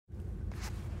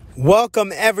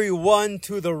Welcome everyone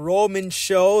to the Roman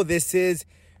Show. This is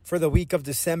for the week of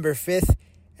December 5th,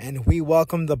 and we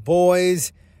welcome the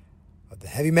boys of the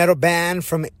heavy metal band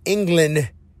from England,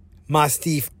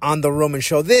 MASTIFF, on the Roman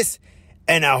Show. This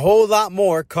and a whole lot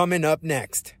more coming up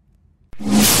next.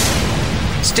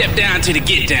 Step down to the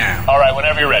get down. All right,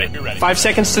 whenever you're ready. 5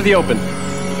 seconds to the open.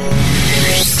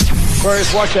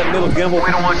 Aquarius, watch that little gimbal. We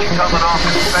don't want you coming off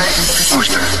in space.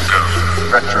 Booster, go.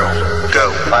 Retro, go.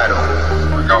 Vital,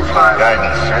 go flight.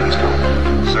 Guidance, go.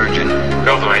 Surgeon,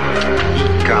 go flight.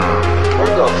 Econ, we're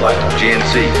go flight.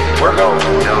 GNC, we're go.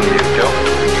 Telling you, go.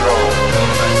 Control,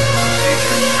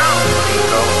 procedure,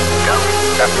 go. Go.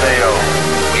 FAO,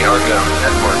 we are go.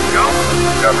 Network, go.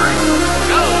 Discovery,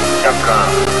 go. Capcom,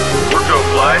 we're go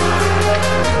flight.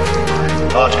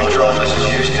 Launch control, this is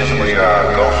Houston. We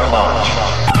are go for launch.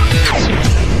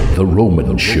 The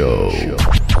Roman Show.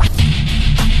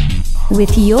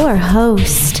 With your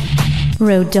host,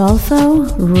 Rodolfo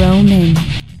Roman.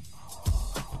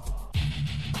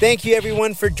 Thank you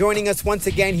everyone for joining us once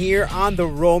again here on The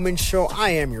Roman Show. I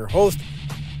am your host,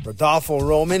 Rodolfo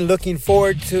Roman. Looking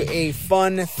forward to a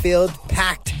fun-filled,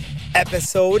 packed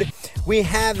episode. We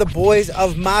have the boys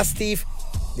of MASTIFF.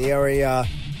 They are a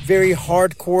very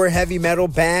hardcore heavy metal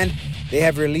band. They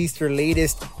have released their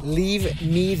latest, Leave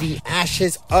Me the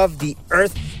Ashes of the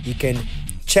Earth. You can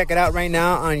check it out right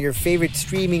now on your favorite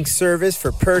streaming service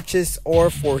for purchase or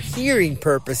for hearing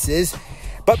purposes.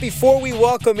 But before we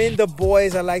welcome in the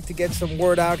boys, I'd like to get some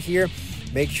word out here.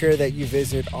 Make sure that you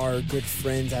visit our good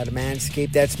friends at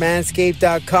Manscaped. That's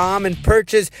manscaped.com, and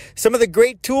purchase some of the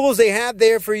great tools they have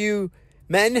there for you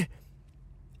men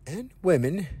and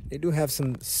women. They do have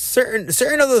some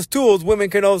certain of those tools. Women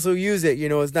can also use it. You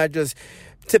know, it's not just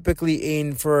typically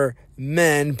aimed for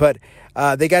men, but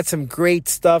they got some great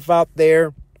stuff out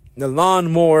there. The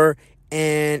lawnmower,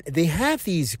 and they have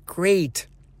these great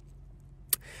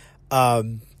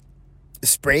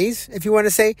sprays, if you want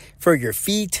to say, for your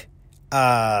feet,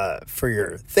 for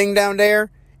your thing down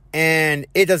there. And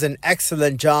it does an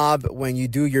excellent job when you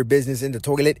do your business in the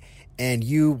toilet and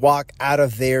you walk out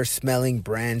of there smelling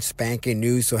brand spanking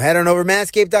new. So head on over to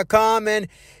manscaped.com and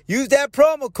use that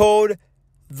promo code,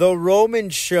 The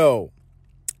Roman Show.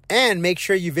 And make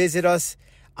sure you visit us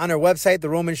on our website,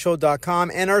 theromanshow.com,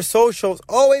 and our socials,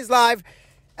 always live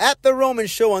at The Roman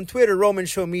Show on Twitter, Roman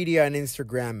Show Media, and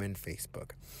Instagram and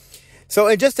Facebook. So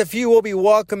in just a few, we'll be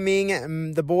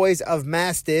welcoming the boys of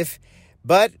MASTIFF.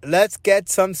 But let's get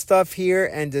some stuff here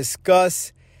and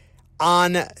discuss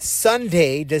on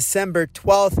Sunday, December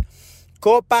 12th,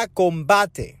 Copa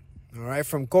Combate. All right,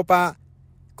 from Copa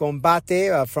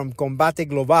Combate, from Combate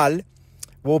Global,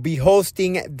 will be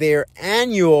hosting their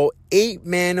annual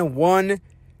 8-man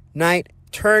one-night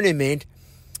tournament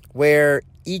where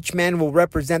each man will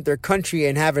represent their country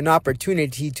and have an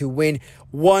opportunity to win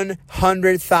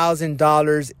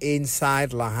 $100,000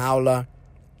 inside La Jaula.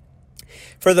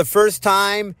 For the first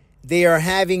time, they are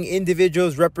having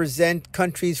individuals represent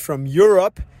countries from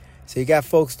Europe. So you got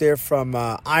folks there from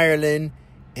Ireland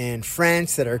and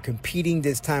France that are competing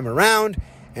this time around.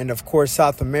 And of course,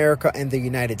 South America and the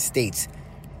United States.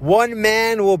 One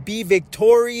man will be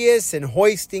victorious in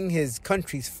hoisting his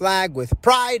country's flag with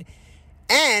pride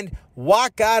and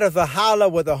walk out of the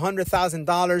jaula with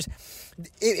 $100,000.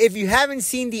 If you haven't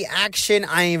seen the action,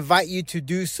 I invite you to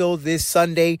do so this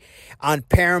Sunday on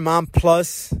Paramount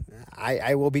Plus.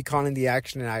 I will be calling the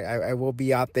action, and I will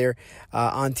be out there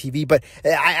on TV. But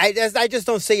I just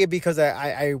don't say it because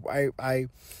I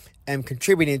am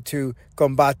contributing to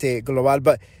Combate Global.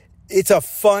 But it's a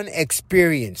fun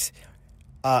experience.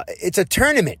 It's a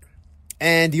tournament.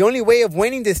 And the only way of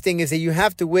winning this thing is that you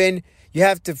have to win. You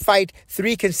have to fight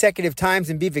 3 consecutive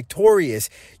times and be victorious.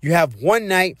 You have one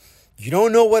night. You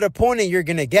don't know what opponent you're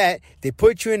going to get. They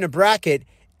put you in a bracket,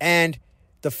 and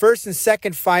the first and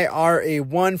second fight are a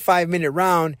 1 5-minute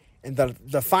round, and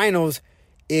the finals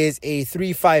is a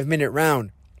 3 5-minute round.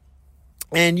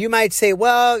 And you might say,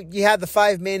 well, you have the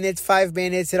 5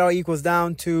 minutes, it all equals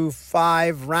down to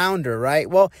 5 rounder, right?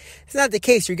 Well, it's not the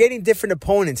case. You're getting different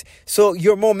opponents. So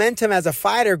your momentum as a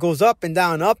fighter goes up and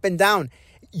down, up and down.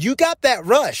 You got that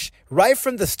rush right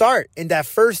from the start in that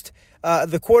first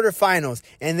the quarterfinals,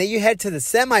 and then you head to the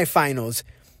semifinals.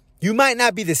 You might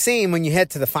not be the same when you head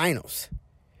to the finals.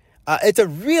 It's a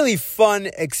really fun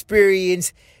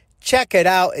experience. Check it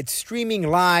out. It's streaming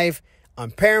live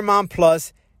on Paramount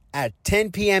Plus at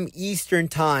 10 p.m. Eastern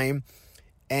Time.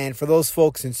 And for those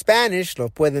folks in Spanish, lo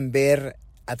pueden ver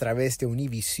a través de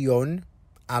Univision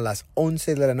a las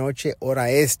 11 de la noche,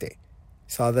 hora este.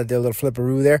 Saw that little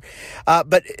flipperoo there.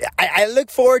 But I look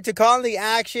forward to calling the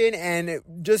action. And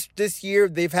just this year,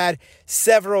 they've had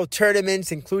several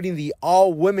tournaments, including the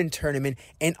all-women tournament.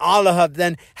 And all of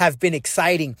them have been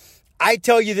exciting. I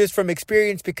tell you this from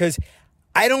experience because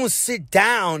I don't sit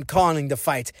down calling the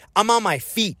fights. I'm on my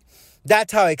feet.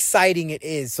 That's how exciting it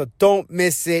is. So don't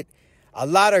miss it. A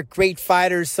lot of great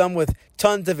fighters, some with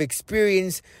tons of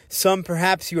experience, some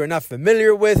perhaps you are not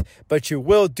familiar with, but you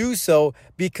will do so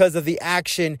because of the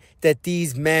action that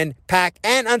these men pack.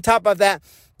 And on top of that,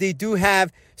 they do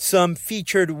have some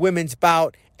featured women's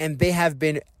bout, and they have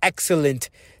been excellent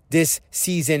this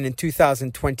season in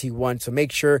 2021. So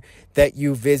make sure that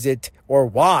you visit or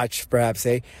watch, perhaps,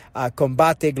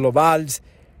 Combate Global's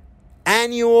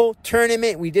annual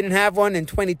tournament. We didn't have one in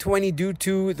 2020 due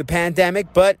to the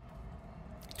pandemic, but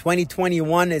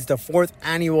 2021 is the 4th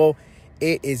annual.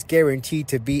 It is guaranteed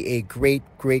to be a great,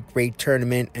 great, great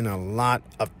tournament and a lot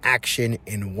of action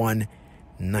in one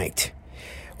night.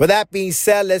 With that being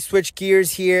said, let's switch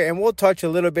gears here, and we'll touch a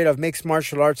little bit of mixed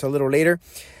martial arts a little later.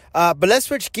 But let's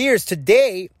switch gears.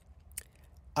 Today,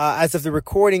 as of the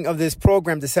recording of this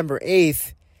program, December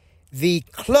 8th, the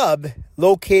club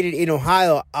located in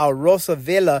Ohio, Al Rosa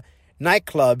Villa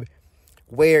nightclub,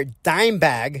 where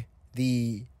Dimebag,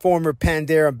 the former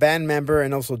Pandera band member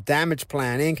and also Damage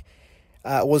Plan Inc.,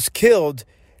 was killed,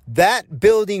 that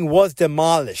building was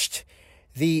demolished.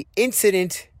 The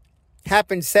incident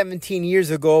happened 17 years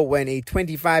ago when a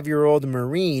 25-year-old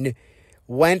Marine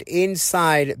went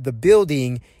inside the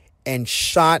building and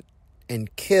shot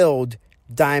and killed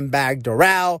Dimebag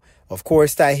Darrell. Of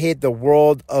course, that hit the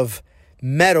world of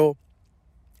metal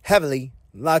heavily.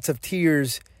 Lots of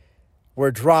tears were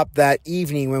dropped that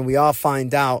evening when we all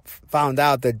found out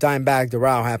that Dimebag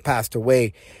Darrell had passed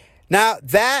away. Now,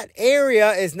 that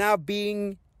area is now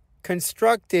being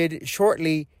constructed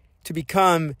shortly to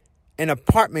become an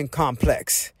apartment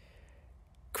complex.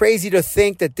 Crazy to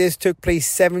think that this took place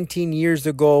 17 years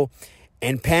ago,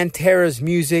 and Pantera's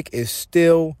music is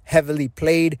still heavily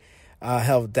played.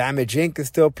 Hell, Damage Inc. is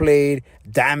still played.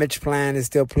 Damage Plan is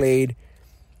still played.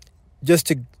 Just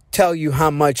to tell you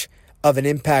how much of an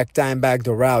impact Dimebag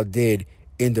Darrell did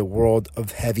in the world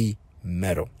of heavy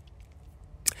metal.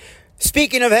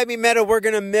 Speaking of heavy metal, we're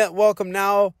going to welcome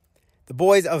now the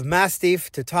boys of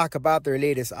MASTIFF to talk about their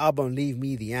latest album, Leave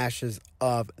Me the Ashes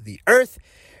of the Earth.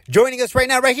 Joining us right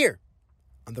now, right here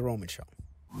on The Roman Show.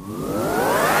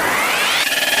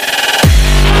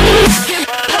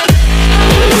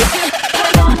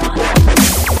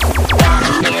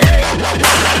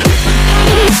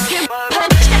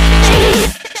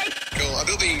 I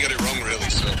don't think you can get it wrong, really.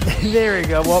 So. There we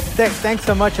go. Well, thanks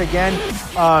so much again.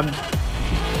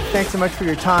 Thanks so much for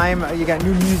your time. You got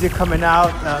new music coming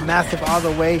out, MASTIFF all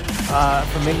the way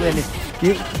from England.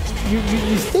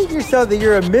 You state yourself that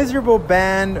you're a miserable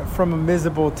band from a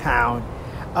miserable town.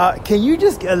 Can you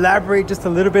just elaborate just a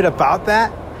little bit about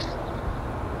that?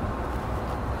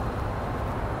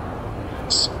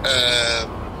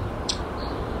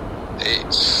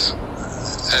 It's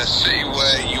a city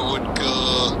where you would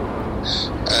go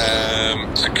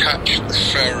to catch the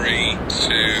ferry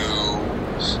to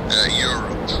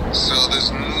Europe. So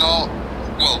there's not,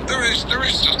 well, there is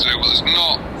stuff to do, but there's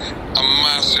not a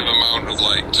massive amount of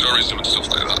like tourism and stuff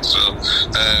like that. So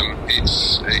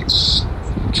it's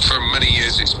for many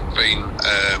years it's been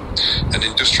an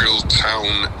industrial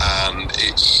town, and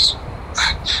it's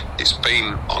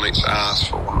been on its ass,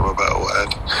 for want of a better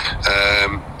word.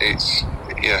 It's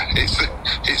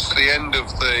the end of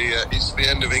it's the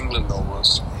end of England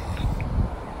almost.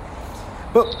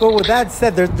 But with that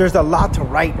said, there's a lot to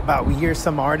write about. We hear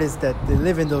some artists that they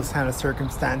live in those kind of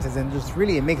circumstances, and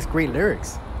it makes great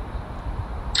lyrics.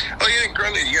 Oh yeah,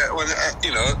 granted, yeah. Well,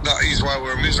 that is why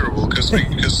we're miserable because the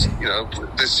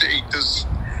city does.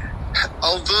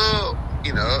 Although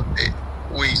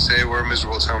we say we're a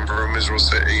miserable town for a miserable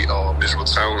city, or a miserable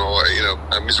town, or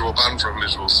a miserable band for a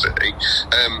miserable city.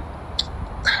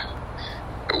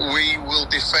 We will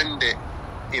defend it,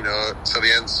 to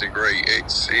the nth degree.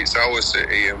 It's our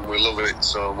city and we love it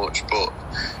so much. But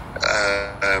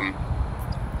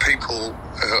people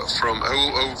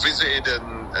who visited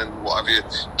and what have you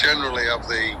generally have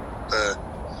a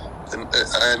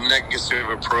negative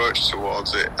approach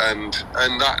towards it, and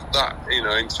that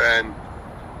in turn,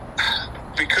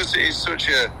 because it is such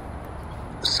a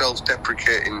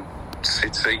self-deprecating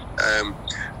city,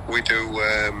 we do.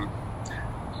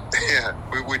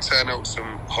 We turn out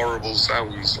some horrible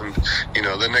sounds, and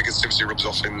the negativity rubs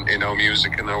off in our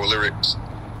music and our lyrics.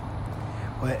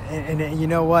 Well, and you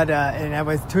know what? And I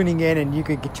was tuning in, and you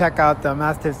could check out the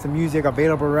MASTIFF's music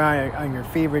available around on your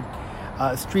favorite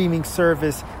streaming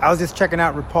service. I was just checking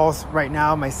out Repulse right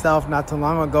now myself not too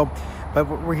long ago, but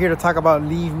we're here to talk about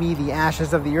Leave Me, the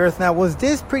Ashes of the Earth. Now, was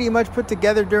this pretty much put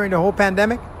together during the whole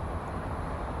pandemic?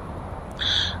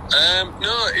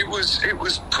 No, it was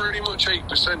pretty much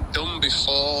 8% done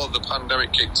before the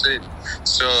pandemic kicked in.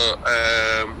 So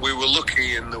we were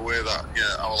lucky in the way that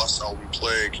our last album,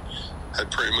 Plague, had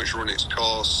pretty much run its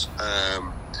course,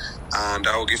 and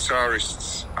our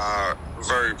guitarists are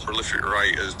very prolific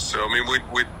writers. So I mean,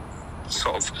 we'd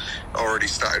sort of already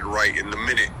started writing the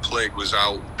minute Plague was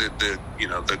out. The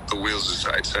wheels had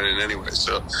started turning anyway.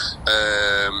 So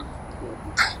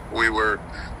we were,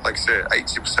 like I said,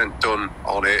 80% done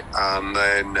on it, and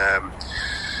then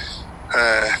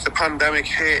the pandemic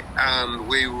hit, and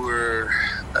we were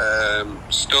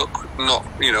stuck.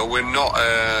 We're not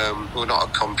a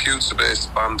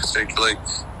computer-based band particularly.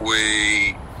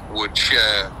 We would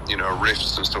share,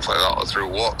 riffs and stuff like that through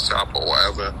WhatsApp or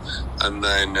whatever, and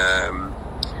then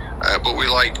but we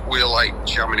like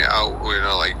jamming it out,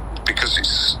 because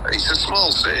it's a small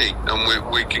city, and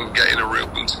we can get in a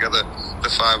room together, the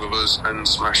five of us, and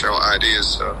smash out ideas.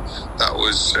 So that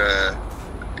was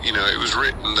it was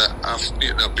written that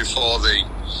after, before the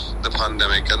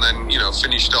pandemic, and then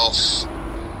finished off.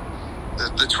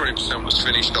 The 20% was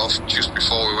finished off just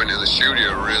before we went to the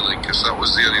studio, really, because that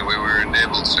was the only way we were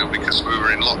enabled to, because we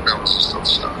were in lockdowns and stuff.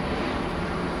 So.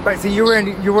 Right, so you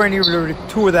weren't able to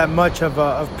tour that much of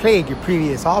Plague, your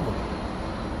previous album.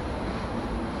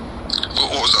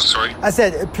 What was that? Sorry. I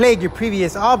said Plague, your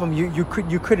previous album. You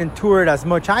couldn't tour it as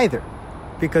much either,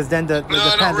 because then the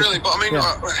not really. But I mean,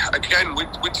 again,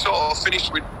 we'd sort of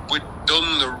finished. We'd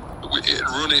done it had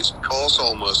run its course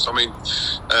almost. I mean,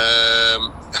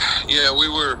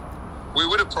 we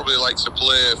would have probably liked to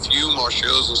play a few more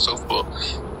shows and stuff, but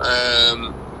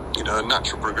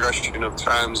natural progression of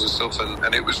times and stuff,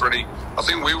 and it was really, I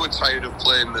think we were tired of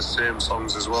playing the same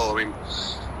songs as well. I mean,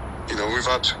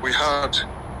 we had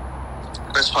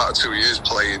best part of 2 years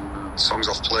playing songs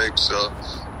off Plague, so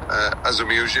as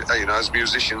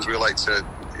musicians, we like to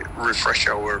refresh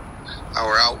our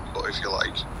output, if you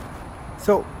like.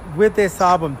 So with this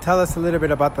album, tell us a little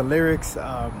bit about the lyrics,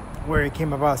 where it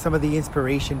came about, some of the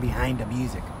inspiration behind the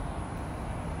music.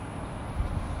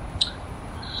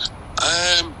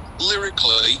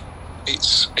 Lyrically,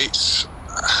 it's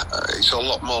a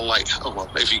lot more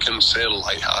if you can say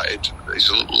light-hearted, it's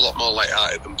a lot more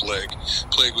light-hearted than Plague.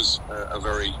 Plague was a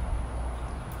very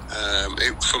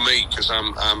for me, because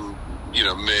I'm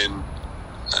main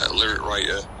lyric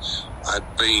writer. I'd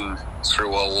been through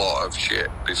a lot of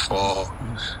shit before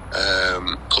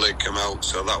Plague came out,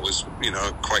 so that was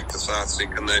quite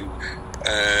cathartic. And then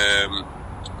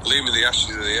Leave Me the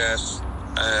Ashes of the Earth,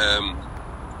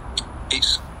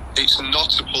 it's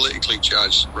not a politically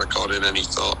charged record in any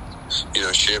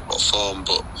shape or form,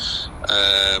 but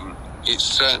it's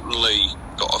certainly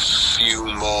got a few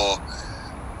more,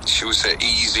 should we say,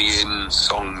 easy in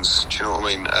songs. Do you know what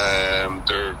I mean?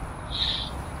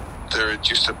 They're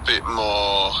just a bit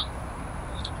more.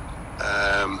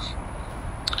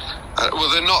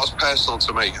 They're not as personal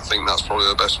to me. I think that's probably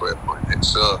the best way of putting it.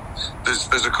 So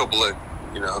there's a couple of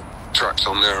tracks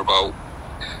on there about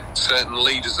certain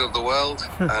leaders of the world,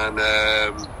 and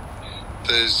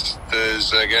there's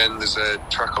a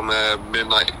track on there,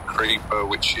 Midnight Creeper,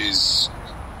 which is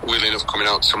weirdly enough coming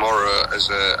out tomorrow as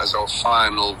our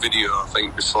final video, I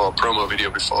think, promo video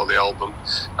before the album,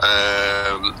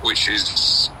 which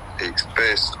is. It's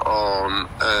based on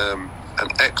an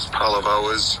ex-pal of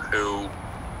ours who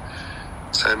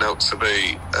turned out to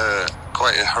be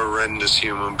quite a horrendous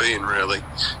human being, really.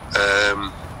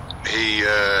 He,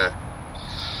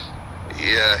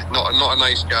 not a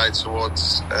nice guy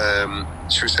towards,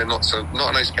 should we say, not a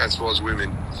nice guy towards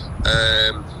women.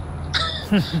 And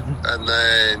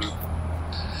then,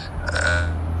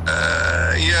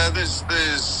 there's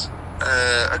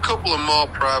a couple of more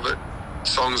private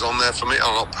songs on there for me.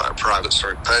 Oh, not private,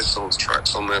 sorry, personal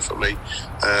tracks on there for me.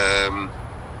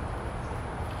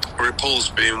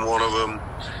 Repulse being one of them.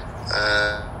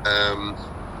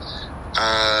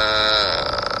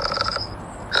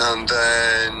 And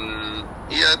then,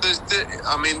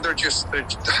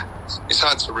 it's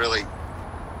hard to really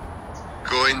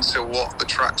go into what the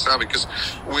tracks are, because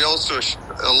we also,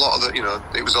 a lot of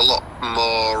it was a lot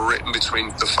more written between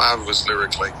the five of us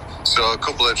lyrically. So a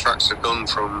couple of tracks are done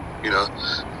from,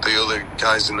 the other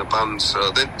guys in the band.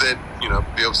 So they'd be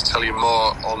able to tell you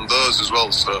more on those as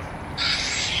well. So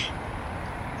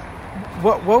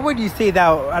what would you say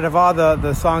now, out of all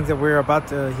the songs that we're about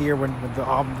to hear when the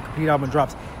complete album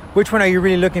drops, which one are you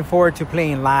really looking forward to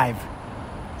playing live?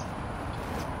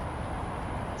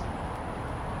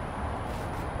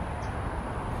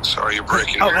 Sorry, you're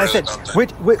breaking. I said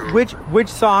which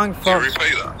song from? Can you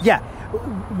repeat that? Yeah,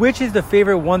 which is the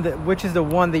favorite one which is the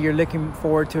one that you're looking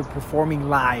forward to performing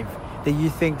live that you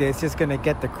think that it's just gonna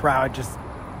get the crowd just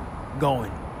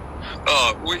going?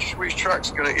 Oh, which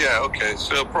track's gonna? Yeah, okay.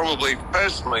 So probably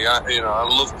personally, I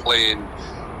love playing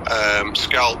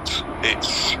Scalped.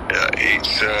 It's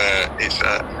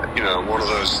one of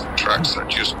those tracks that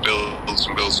just builds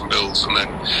and builds and builds, and then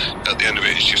at the end of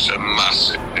it, it's just a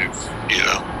massive,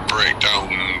 breakdown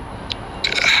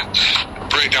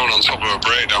on top of a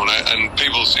breakdown, and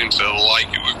people seem to like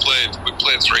it. We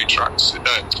played 3 tracks,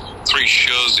 3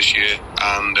 shows this year,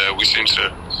 and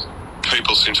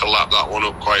people seem to lap that one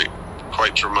up quite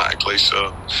dramatically.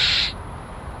 So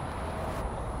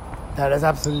that is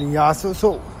absolutely awesome.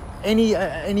 So any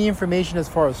information as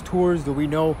far as tours? Do we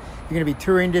know you're going to be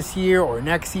touring this year or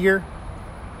next year?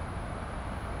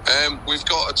 We've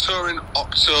got a tour in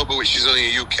October, which is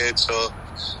only a UK tour.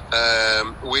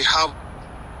 We have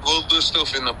other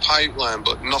stuff in the pipeline,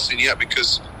 but nothing yet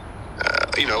because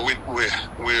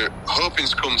we're hoping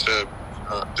to come to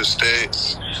the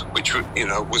States, which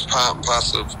was part and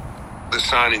parcel of the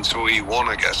signing to E1,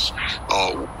 I guess,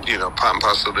 or part and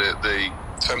parcel of the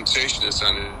temptation of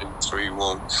signing to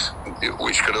E1,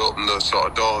 which could open those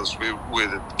sort of doors. We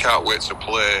can't wait to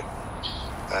play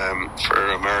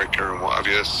for America and what have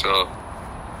you. So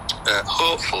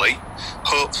hopefully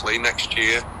next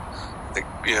year,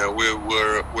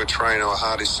 we're trying our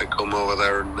hardest to come over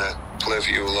there and play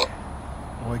for you a lot.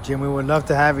 Well, Jim, we would love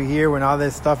to have you here when all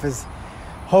this stuff is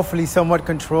hopefully somewhat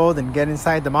controlled and get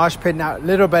inside the mosh pit. Now,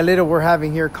 little by little, we're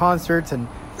having here concerts and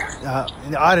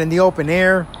out in the open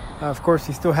air. Of course,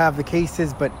 we still have the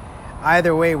cases, but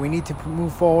either way, we need to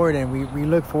move forward, and we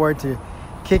look forward to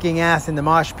kicking ass in the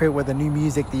mosh pit with the new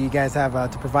music that you guys have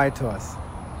to provide to us.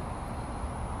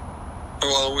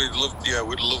 Well, we'd love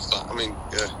that. I mean,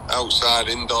 outside,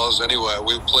 indoors, anywhere.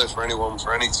 We'll play for anyone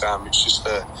for any time. It's just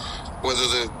whether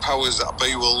the powers that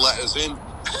be will let us in.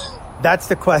 That's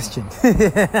the question.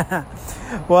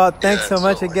 Well, thanks so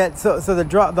much again. So the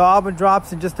album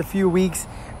drops in just a few weeks.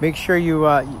 Make sure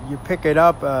you pick it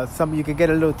up. You can get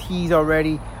a little tease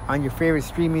already on your favorite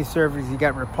streaming service. You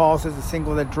got Repulses, the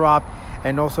single that dropped,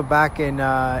 and also back in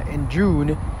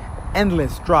June,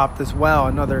 Endless dropped as well,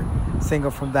 another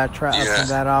single from that track from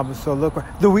that album. So look,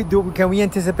 can we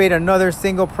anticipate another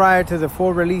single prior to the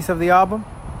full release of the album?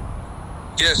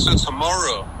 Yeah, so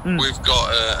tomorrow we've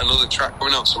got another track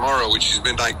coming out tomorrow, which is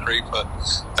Midnight Creeper.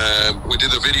 We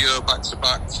did a video back to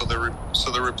back for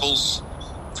the Repulse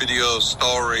video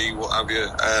story, what have you.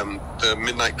 The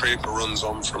Midnight Creeper runs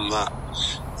on from that.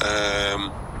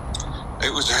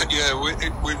 It was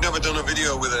we've never done a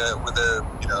video with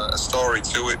a story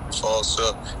to it before,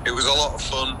 so it was a lot of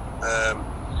fun.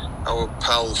 Our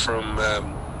pal from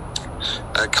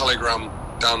Calligram,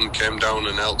 Dan, came down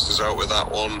and helped us out with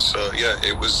that one. So yeah,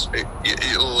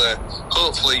 it'll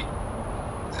hopefully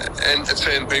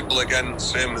entertain people again,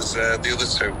 same as the other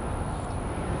 2.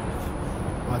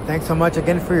 Well, thanks so much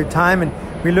again for your time, and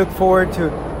we look forward to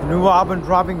the new album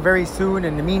dropping very soon.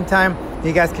 In the meantime,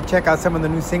 you guys can check out some of the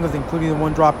new singles, including the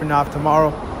one dropping off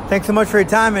tomorrow. Thanks so much for your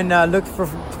time, and look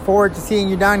forward to seeing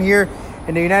you down here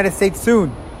in the United States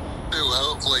soon.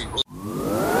 Hopefully.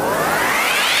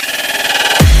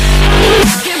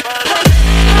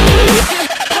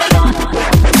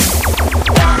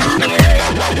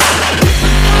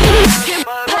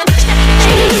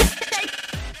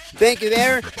 Thank you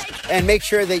there, and make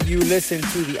sure that you listen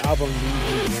to the album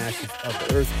Leaving the Ashes of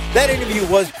the Earth. That interview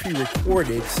was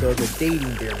pre-recorded, so the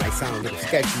dating there might sound a little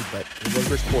sketchy, but it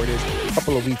was recorded a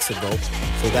couple of weeks ago.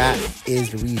 So that is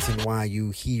the reason why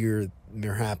you hear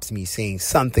perhaps me saying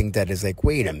something that is like,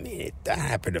 wait a minute, that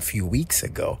happened a few weeks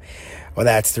ago. Well,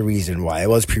 that's the reason why it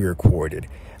was pre-recorded.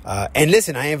 And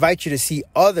listen, I invite you to see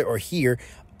hear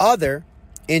other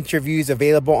interviews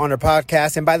available on our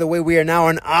podcast. And by the way, we are now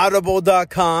on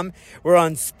audible.com. We're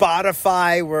on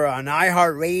Spotify. We're on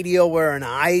iHeartRadio. We're on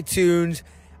iTunes.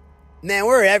 Man,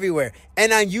 we're everywhere.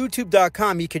 And on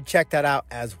youtube.com, you can check that out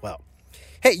as well.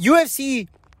 Hey, UFC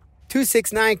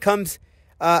 269 comes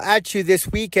at you this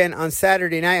weekend on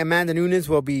Saturday night. Amanda Nunes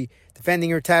will be defending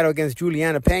her title against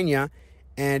Juliana Pena.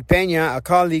 And Pena, a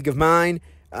colleague of mine,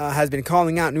 has been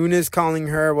calling out Nunes, calling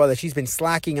her, that she's been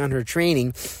slacking on her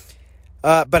training.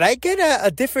 But I get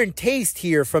a different taste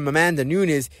here from Amanda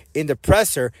Nunes in the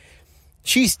presser.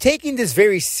 She's taking this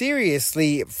very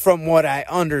seriously from what I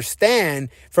understand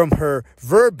from her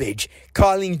verbiage,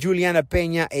 calling Juliana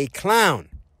Pena a clown.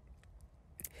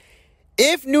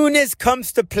 If Nunes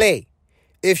comes to play,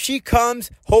 if she comes,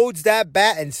 holds that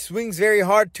bat, and swings very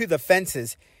hard to the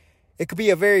fences, it could be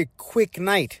a very quick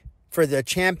night for the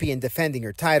champion defending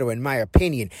her title, in my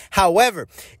opinion. However,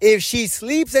 if she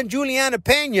sleeps on Juliana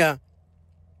Pena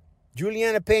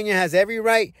has every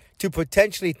right to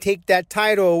potentially take that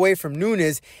title away from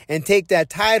Nunes and take that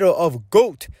title of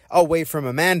GOAT away from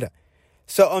Amanda.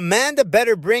 So Amanda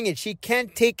better bring it. She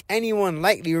can't take anyone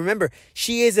lightly. Remember,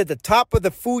 she is at the top of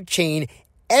the food chain.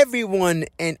 Everyone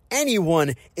and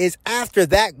anyone is after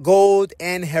that gold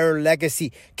and her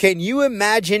legacy. Can you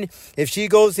imagine if she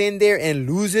goes in there and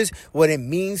loses, what it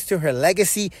means to her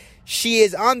legacy? She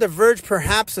is on the verge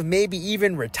perhaps of maybe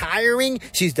even retiring.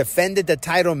 She's defended the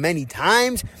title many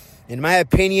times. In my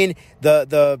opinion,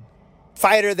 the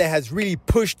fighter that has really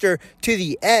pushed her to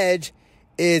the edge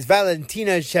is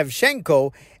Valentina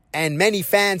Shevchenko, and many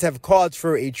fans have called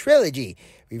for a trilogy.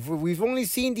 We've only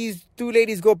seen these two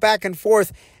ladies go back and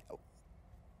forth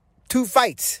 2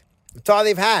 fights. That's all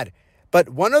they've had. But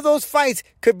one of those fights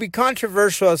could be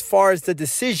controversial as far as the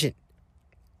decision.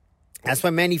 That's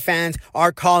why many fans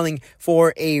are calling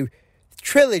for a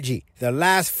trilogy, the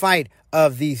last fight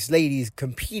of these ladies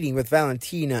competing with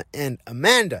Valentina and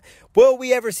Amanda. Will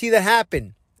we ever see that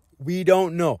happen? We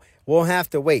don't know. We'll have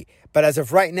to wait. But as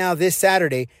of right now, this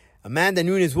Saturday, Amanda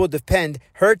Nunes will defend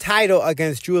her title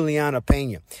against Juliana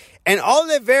Pena. And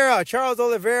Charles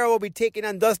Oliveira will be taking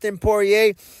on Dustin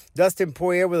Poirier. Dustin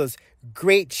Poirier with those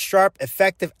great, sharp,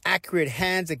 effective, accurate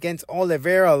hands against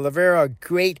Oliveira. Oliveira, a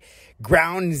great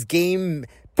ground game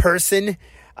person.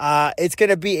 It's going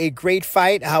to be a great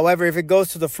fight. However, if it goes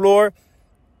to the floor,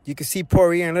 you can see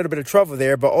Poirier in a little bit of trouble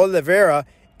there. But Oliveira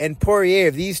and Poirier,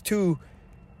 if these two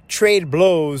trade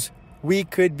blows, we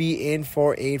could be in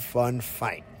for a fun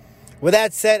fight. With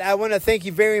that said, I want to thank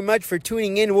you very much for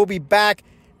tuning in. We'll be back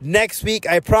next week.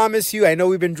 I promise you. I know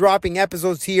we've been dropping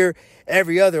episodes here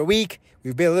every other week.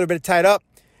 We've been a little bit tied up,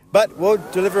 but we'll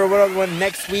deliver another one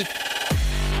next week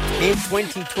in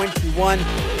 2021.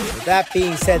 With that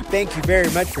being said, thank you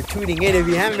very much for tuning in. If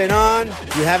you haven't been on,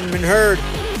 you haven't been heard.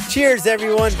 Cheers,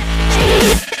 everyone.